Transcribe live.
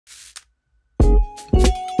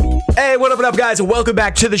Hey, what up, guys? Welcome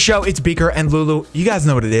back to the show. It's Beaker and Lulu. You guys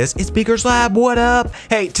know what it is. It's Beaker's Lab. What up?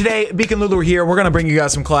 Hey, today, Beaker and Lulu are here. We're going to bring you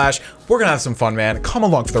guys some Clash. We're going to have some fun, man. Come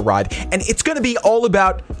along for the ride. And it's going to be all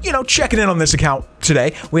about, you know, checking in on this account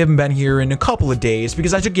today. We haven't been here in a couple of days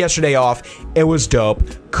because I took yesterday off. It was dope.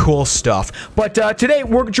 Cool stuff. But today,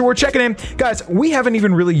 we're checking in. Guys, we haven't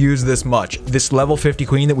even really used this much. This level 50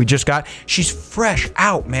 queen that we just got, she's fresh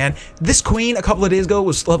out, man. This queen a couple of days ago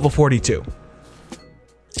was level 42.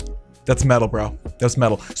 That's metal, bro. That's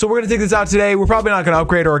metal. So we're gonna take this out today. We're probably not gonna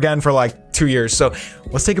upgrade her again for like 2 years. So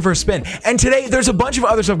let's take it for a spin. And today there's a bunch of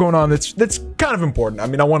other stuff going on that's kind of important. I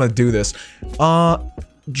mean, I want to do this.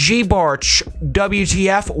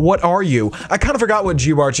 G.I.B.A.R.C.H.W.T.F. What are you? I kind of forgot what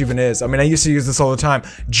G.I.B.A.R.C.H even is. I mean, I used to use this all the time.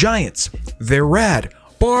 Giants, they're rad.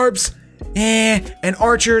 Barbs, and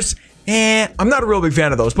archers, I'm not a real big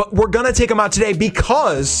fan of those, but we're gonna take them out today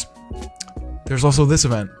because there's also this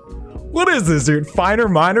event. What is this, dude? Finer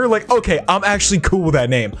Minor? Like, okay, I'm actually cool with that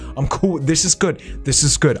name. I'm cool. This is good. This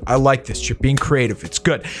is good. I like this. You're being creative. It's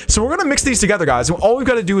good. So we're gonna mix these together, guys. And all we've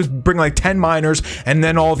got to do is bring like 10 miners and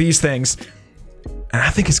then all these things. And I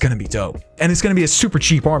think it's gonna be dope. And it's gonna be a super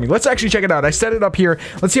cheap army. Let's actually check it out. I set it up here.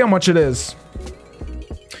 Let's see how much it is.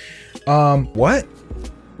 What?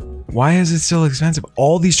 Why is it still expensive?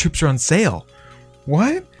 All these troops are on sale.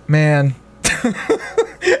 What? Man.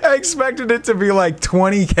 I expected it to be like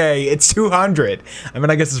 20k. It's 200. I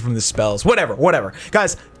mean, I guess it's from the spells. Whatever.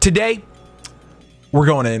 Guys, today we're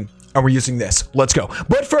going in and we're using this. Let's go.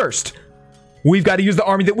 But first, we've got to use the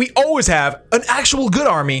army that we always have. An actual good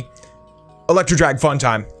army. Electro Drag fun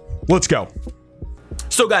time. Let's go.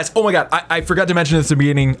 So guys, oh my god, I forgot to mention this at the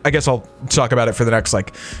beginning. I guess I'll talk about it for the next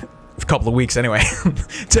like couple of weeks anyway.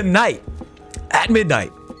 Tonight at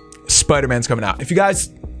midnight, Spider-Man's coming out. If you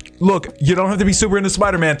guys look, you don't have to be super into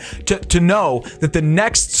Spider-Man to know that the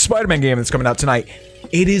next Spider-Man game that's coming out tonight,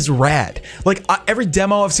 it is rad. Like every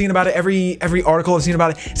demo I've seen about it, every article I've seen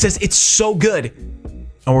about it says it's so good,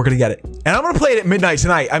 and we're gonna get it. And I'm gonna play it at midnight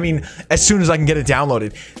tonight. I mean, as soon as I can get it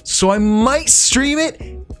downloaded. So I might stream it.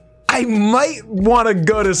 I might want to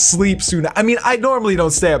go to sleep soon. I mean, I normally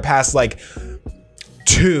don't stay up past like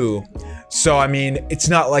 2. So, I mean, it's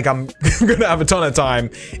not like I'm gonna have a ton of time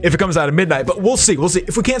if it comes out at midnight, but we'll see. We'll see.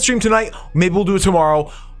 If we can't stream tonight, maybe we'll do it tomorrow.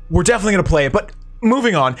 We're definitely gonna play it, but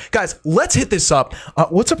moving on. Guys, let's hit this up.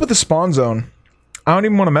 What's up with the spawn zone? I don't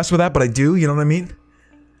even want to mess with that, but I do, you know what I mean?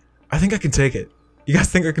 I think I can take it. You guys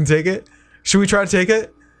think I can take it? Should we try to take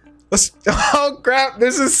it? Let's, oh crap,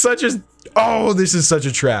 this is such a, oh, this is such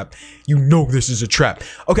a trap. You know this is a trap.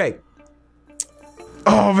 Okay.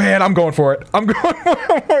 Oh man, I'm going for it. I'm going for it.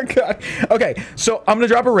 Oh my god. Okay, so I'm gonna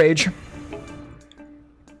drop a rage.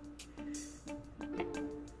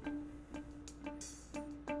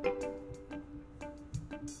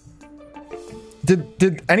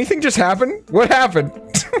 Did anything just happen? What happened?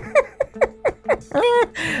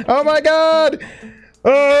 Oh my god.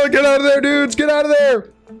 Oh, get out of there, dudes. Get out of there.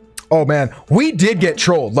 Oh man, we did get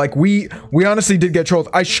trolled. Like we honestly did get trolled.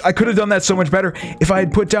 I could have done that so much better if I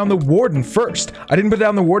had put down the warden first. I didn't put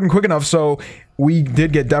down the warden quick enough, so we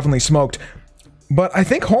did get definitely smoked. But I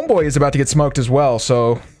think Homeboy is about to get smoked as well,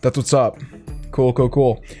 so that's what's up.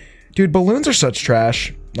 Cool. Dude, balloons are such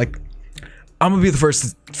trash. Like, I'm gonna be the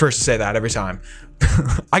first to say that every time.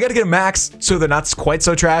 I gotta get a max so they're not quite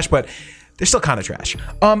so trash, but they're still kind of trash.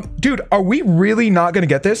 Dude, are we really not gonna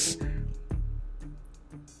get this?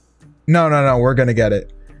 No, we're gonna get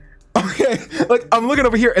it. Okay, like I'm looking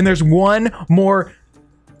over here and there's one more.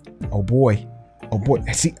 Oh boy.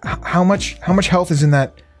 See how much health is in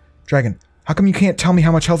that dragon? How come you can't tell me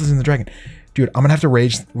how much health is in the dragon? Dude, I'm gonna have to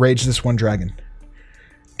rage this one dragon.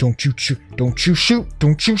 Don't you shoot.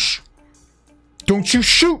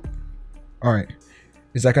 All right,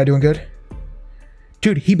 is that guy doing good?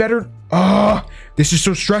 Dude, he better. This is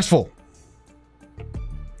so stressful.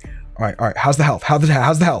 All right, how's the health? How's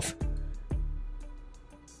the health?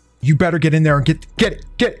 You better get in there and get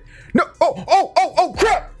it. No, oh,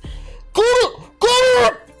 crap.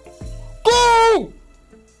 Go.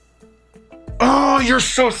 Oh, you're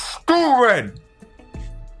so stupid.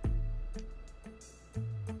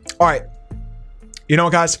 All right. You know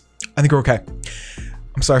what, guys? I think we're okay.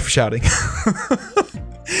 I'm sorry for shouting.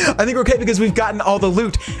 I think we're okay because we've gotten all the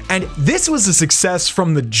loot. And this was a success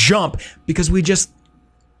from the jump because we just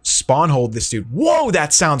spawn hold this dude. Whoa,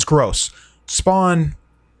 that sounds gross. Spawn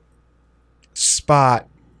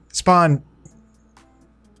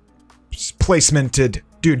placemented.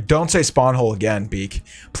 Dude, don't say spawn hole again, Beak.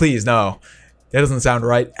 Please, no. That doesn't sound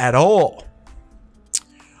right at all.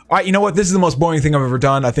 All right, you know what? This is the most boring thing I've ever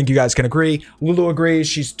done. I think you guys can agree. Lulu agrees.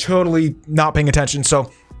 She's totally not paying attention.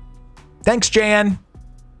 So, thanks, Jan.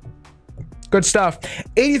 Good stuff.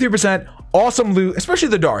 83%. Awesome loot, especially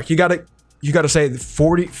the dark. You gotta say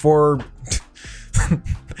 44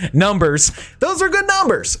 numbers. Those are good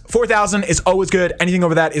numbers. 4,000 is always good. Anything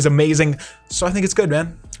over that is amazing. So I think it's good,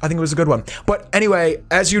 man. I think it was a good one. But anyway,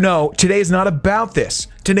 as you know, today is not about this.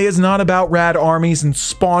 Today is not about rad armies and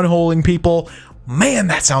spawn holing people. Man,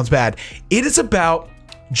 that sounds bad. It is about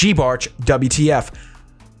G.I.B.A.R.C.H.W.T.F.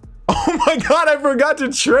 Oh my god, I forgot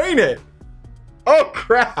to train it. Oh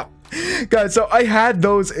crap. Guys, so I had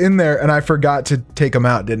those in there and I forgot to take them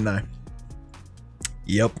out, didn't I?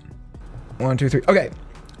 Yep. 1, 2, 3. Okay,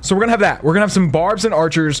 so we're gonna have that. We're gonna have some barbs and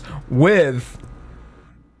archers with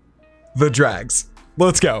the drags.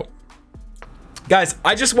 Let's go. Guys,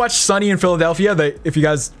 I just watched Sunny in Philadelphia. If you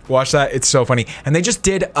guys watch that, it's so funny. And they just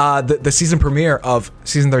did the season premiere of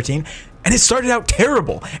season 13, and it started out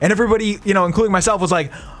terrible. And everybody, you know, including myself, was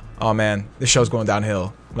like, oh man, this show's going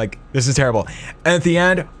downhill. Like, this is terrible. And at the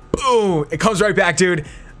end, boom, it comes right back, dude.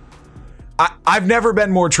 I've never been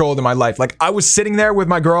more trolled in my life. Like, I was sitting there with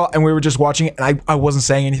my girl and we were just watching it, and I wasn't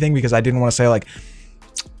saying anything because I didn't want to say like,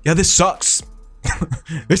 yeah, this sucks.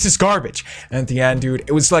 This is garbage. And at the end, dude,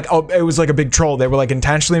 it was like, oh, it was like a big troll. They were like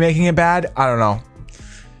intentionally making it bad. I don't know.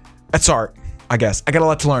 That's art, I guess. I got a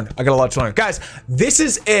lot to learn. I got a lot to learn. Guys, this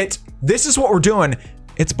is it. This is what we're doing.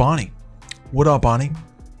 It's Bonnie. What up, Bonnie?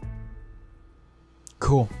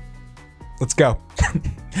 Cool. Let's go.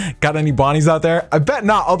 Got any Bonnies out there? I bet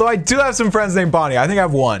not, although I do have some friends named Bonnie. I think I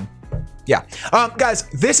have one. Yeah. Guys,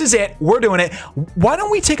 this is it. We're doing it. Why don't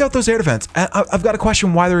we take out those air defense? I've got a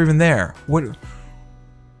question why they're even there.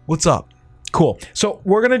 What's up? Cool. So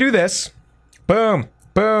we're going to do this. Boom,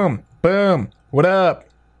 boom, boom. What up?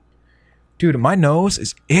 Dude, my nose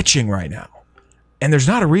is itching right now. And there's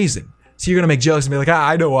not a reason. So you're going to make jokes and be like,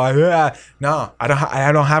 I know why. No,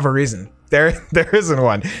 I don't have a reason. There isn't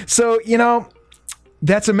one. So, you know,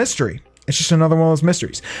 that's a mystery. It's just another one of those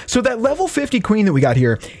mysteries. So that level 50 queen that we got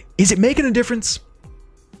here, is it making a difference?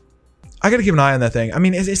 I got to keep an eye on that thing. I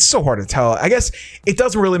mean, it's so hard to tell. I guess it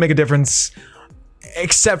doesn't really make a difference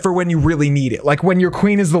except for when you really need it. Like when your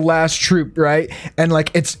queen is the last troop, right? And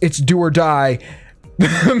like it's do or die.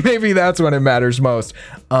 Maybe that's when it matters most.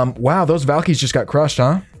 Wow, those Valkyries just got crushed,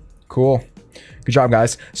 huh? Cool. Good job,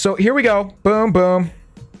 guys. So here we go. Boom, boom.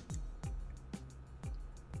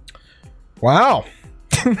 Wow.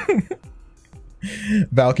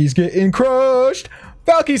 Valky's getting crushed.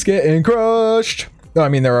 Valky's getting crushed. No, I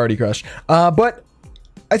mean, they're already crushed. But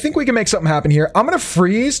I think we can make something happen here. I'm going to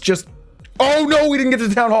freeze just... Oh, no, we didn't get to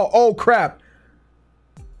the town hall. Oh, crap.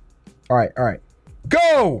 All right, all right.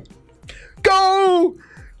 Go! Go!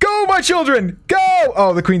 Go, my children! Go!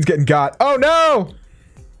 Oh, the queen's getting got. Oh, no!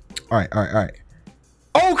 All right, all right, all right.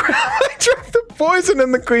 Oh, crap. I dropped the poison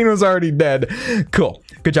and the queen was already dead. Cool.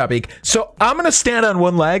 Good job, Beak. So I'm going to stand on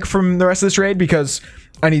one leg from the rest of this raid because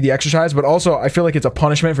I need the exercise, but also I feel like it's a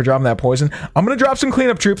punishment for dropping that poison. I'm going to drop some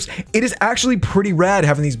cleanup troops. It is actually pretty rad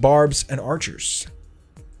having these barbs and archers.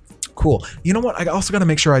 Cool. You know what? I also got to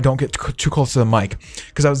make sure I don't get too close to the mic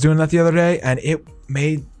because I was doing that the other day and it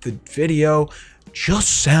made the video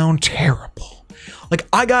just sound terrible. Like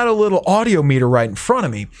I got a little audio meter right in front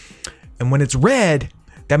of me and when it's red,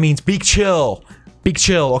 that means beak chill. Beak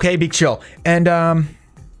chill, okay? Beak chill. And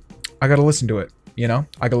I gotta listen to it, you know?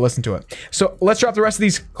 I gotta listen to it. So let's drop the rest of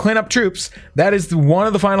these cleanup troops. That is one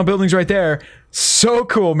of the final buildings right there. So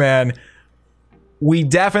cool, man. We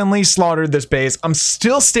definitely slaughtered this base. I'm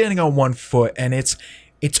still standing on one foot, and it's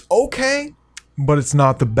okay, but it's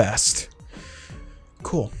not the best.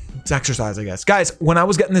 Cool. It's exercise, I guess. Guys, when I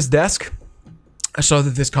was getting this desk, I saw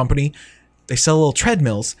that this company, they sell little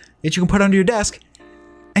treadmills that you can put under your desk.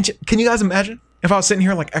 And can you guys imagine if I was sitting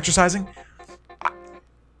here like exercising?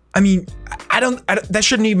 I mean, I don't that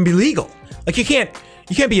shouldn't even be legal. Like you can't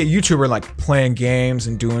be a YouTuber like playing games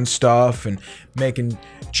and doing stuff and making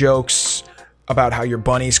jokes about how your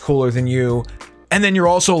bunny's cooler than you. And then you're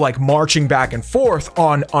also like marching back and forth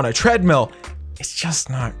on a treadmill. It's just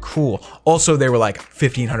not cool. Also, they were like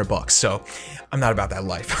 1,500 bucks. So I'm not about that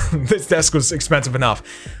life. This desk was expensive enough.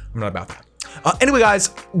 I'm not about that. Anyway, guys,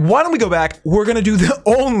 why don't we go back? We're going to do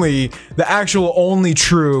the actual only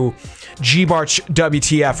true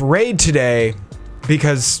G.I.B.A.R.C.H.W.T.F raid today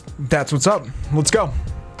because that's what's up. Let's go.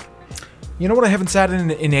 You know what I haven't sat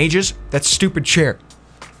in ages? That stupid chair.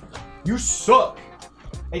 You suck.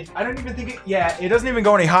 I don't even think it doesn't even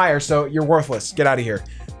go any higher, so you're worthless. Get out of here.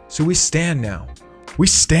 So we stand now. We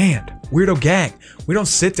stand. Weirdo gang. We don't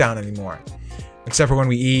sit down anymore. Except for when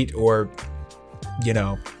we eat or, you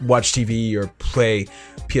know, watch TV or play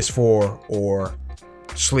PS4 or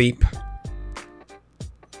sleep.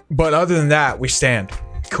 But other than that, we stand.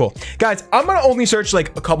 Cool. Guys, I'm gonna only search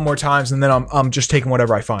like a couple more times and then I'm just taking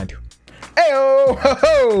whatever I find. Ayo! Ho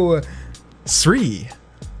ho! Sri.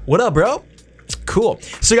 What up, bro? Cool.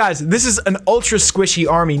 So guys, this is an ultra squishy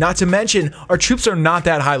army, not to mention our troops are not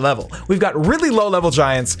that high level. We've got really low level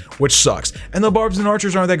giants, which sucks. And the barbs and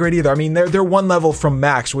archers aren't that great either. I mean, they're one level from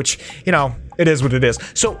max, which, you know, it is what it is.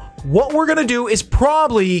 So what we're gonna do is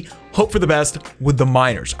probably hope for the best with the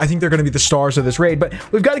miners. I think they're gonna be the stars of this raid, but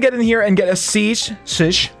we've got to get in here and get a siege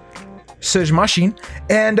machine.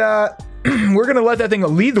 And we're gonna let that thing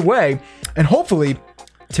lead the way and hopefully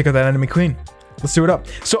take out that enemy queen. Let's do it up.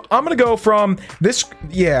 So I'm gonna go from this.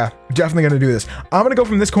 Yeah, definitely gonna do this. I'm gonna go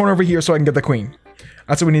from this corner over here so I can get the queen.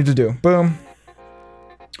 That's what we need to do. Boom.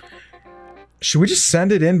 Should we just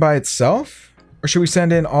send it in by itself? Or should we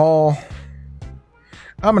send in all?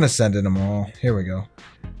 I'm gonna send in them all. Here we go.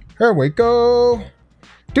 Here we go.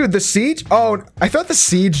 Dude, the siege? Oh, I thought the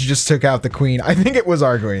siege just took out the queen. I think it was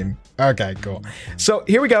our queen. Okay, cool. So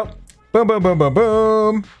here we go. Boom, boom, boom, boom,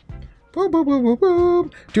 boom. Boom, boom, boom, boom,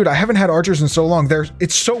 boom. Dude, I haven't had archers in so long.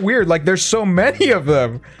 It's so weird. Like, there's so many of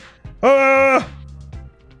them. Alright,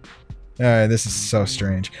 this is so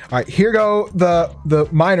strange. Alright, here go the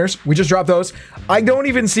miners. We just dropped those. I don't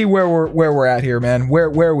even see where we're at here, man. Where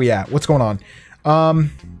are we at? What's going on?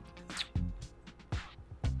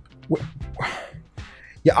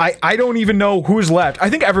 Yeah, I don't even know who's left. I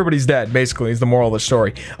think everybody's dead, basically, is the moral of the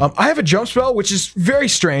story. I have a jump spell, which is very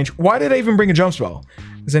strange. Why did I even bring a jump spell?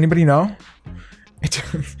 Does anybody know?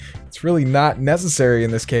 It's really not necessary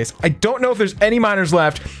in this case. I don't know if there's any miners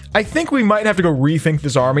left. I think we might have to go rethink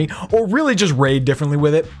this army or really just raid differently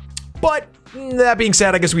with it. But that being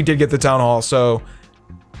said, I guess we did get the town hall, so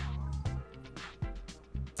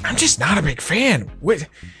I'm just not a big fan. What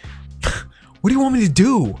do you want me to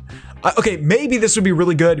do? Okay, maybe this would be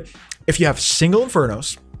really good if you have single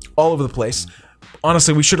infernos all over the place.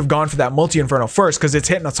 Honestly, we should have gone for that multi-inferno first because it's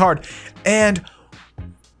hitting us hard. And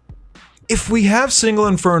if we have single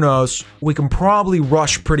infernos, we can probably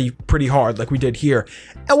rush pretty hard like we did here.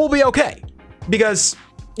 And we'll be okay. Because,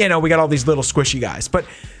 you know, we got all these little squishy guys. But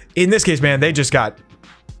in this case, man, they just got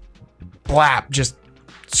blap, just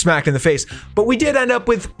smacked in the face. But we did end up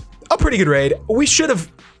with a pretty good raid. We should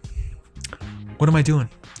have... What am I doing?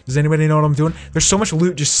 Does anybody know what I'm doing? There's so much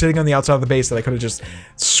loot just sitting on the outside of the base that I could have just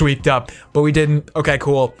sweeped up, but we didn't. Okay,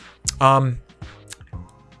 cool. I'm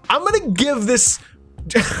gonna give this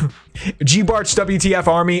G.I.B.A.R.C.H.W.T.F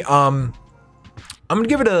army, I'm gonna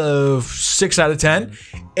give it a 6 out of 10.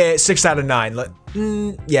 6 out of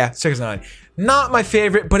 9. Yeah, 6 out of 9. Not my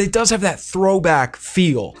favorite, but it does have that throwback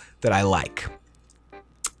feel that I like.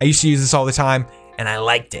 I used to use this all the time, and I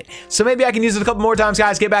liked it. So maybe I can use it a couple more times,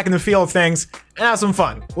 guys, get back in the feel of things, and have some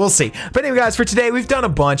fun. We'll see. But anyway, guys, for today, we've done a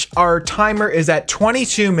bunch. Our timer is at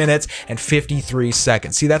 22 minutes and 53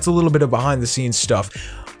 seconds. See, that's a little bit of behind-the-scenes stuff.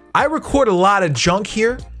 I record a lot of junk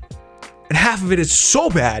here, and half of it is so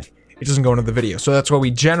bad, it doesn't go into the video. So that's why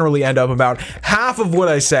we generally end up about half of what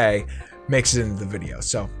I say makes it into the video.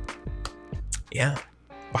 So, yeah,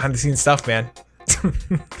 behind-the-scenes stuff, man.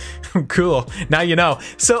 Cool. Now you know.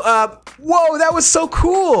 So, whoa, that was so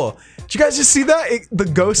cool. Did you guys just see that? The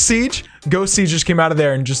Ghost Siege? Ghost Siege just came out of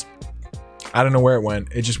there and just, I don't know where it went.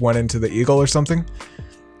 It just went into the Eagle or something.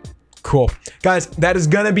 Cool. Guys, that is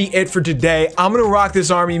gonna be it for today. I'm gonna rock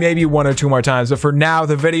this army maybe 1 or 2 more times, but for now,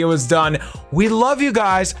 the video is done. We love you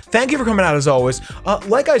guys. Thank you for coming out as always.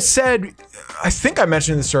 Like I said, I think I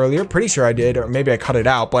mentioned this earlier. Pretty sure I did, or maybe I cut it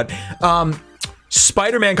out, but,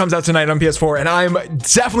 Spider-Man comes out tonight on PS4, and I'm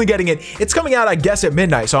definitely getting it. It's coming out, I guess, at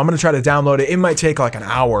midnight, so I'm gonna try to download it. It might take like an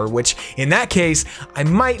hour, which in that case, I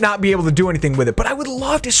might not be able to do anything with it, but I would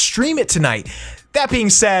love to stream it tonight. That being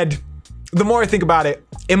said, the more I think about it,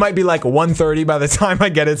 it might be like 1:30 by the time I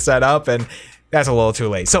get it set up, and that's a little too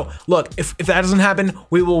late. So look, if that doesn't happen,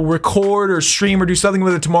 we will record or stream or do something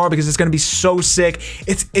with it tomorrow because it's gonna be so sick.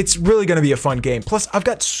 It's really gonna be a fun game. Plus, I've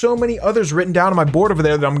got so many others written down on my board over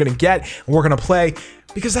there that I'm gonna get and we're gonna play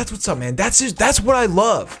because that's what's up, man. That's what I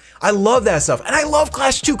love. I love that stuff. And I love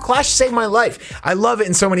Clash too. Clash saved my life. I love it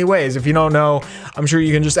in so many ways. If you don't know, I'm sure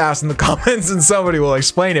you can just ask in the comments and somebody will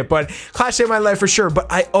explain it. But Clash saved my life for sure. But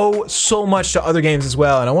I owe so much to other games as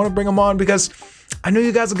well. And I want to bring them on because I know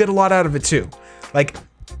you guys will get a lot out of it too. Like,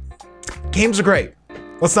 games are great.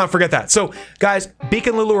 Let's not forget that. So, guys, Beak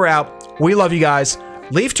and Lulu are out. We love you guys.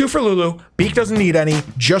 Leave 2 for Lulu. Beak doesn't need any.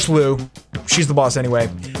 Just Lou. She's the boss anyway.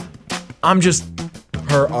 I'm just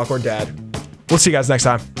her awkward dad. We'll see you guys next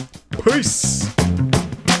time. Peace.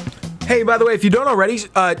 Hey, by the way, if you don't already,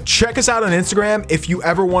 check us out on Instagram if you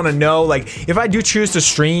ever want to know, like, if I do choose to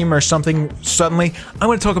stream or something suddenly, I'm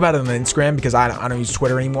going to talk about it on Instagram because I don't use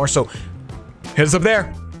Twitter anymore. So Hit us up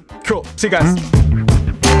there. Cool. See you guys.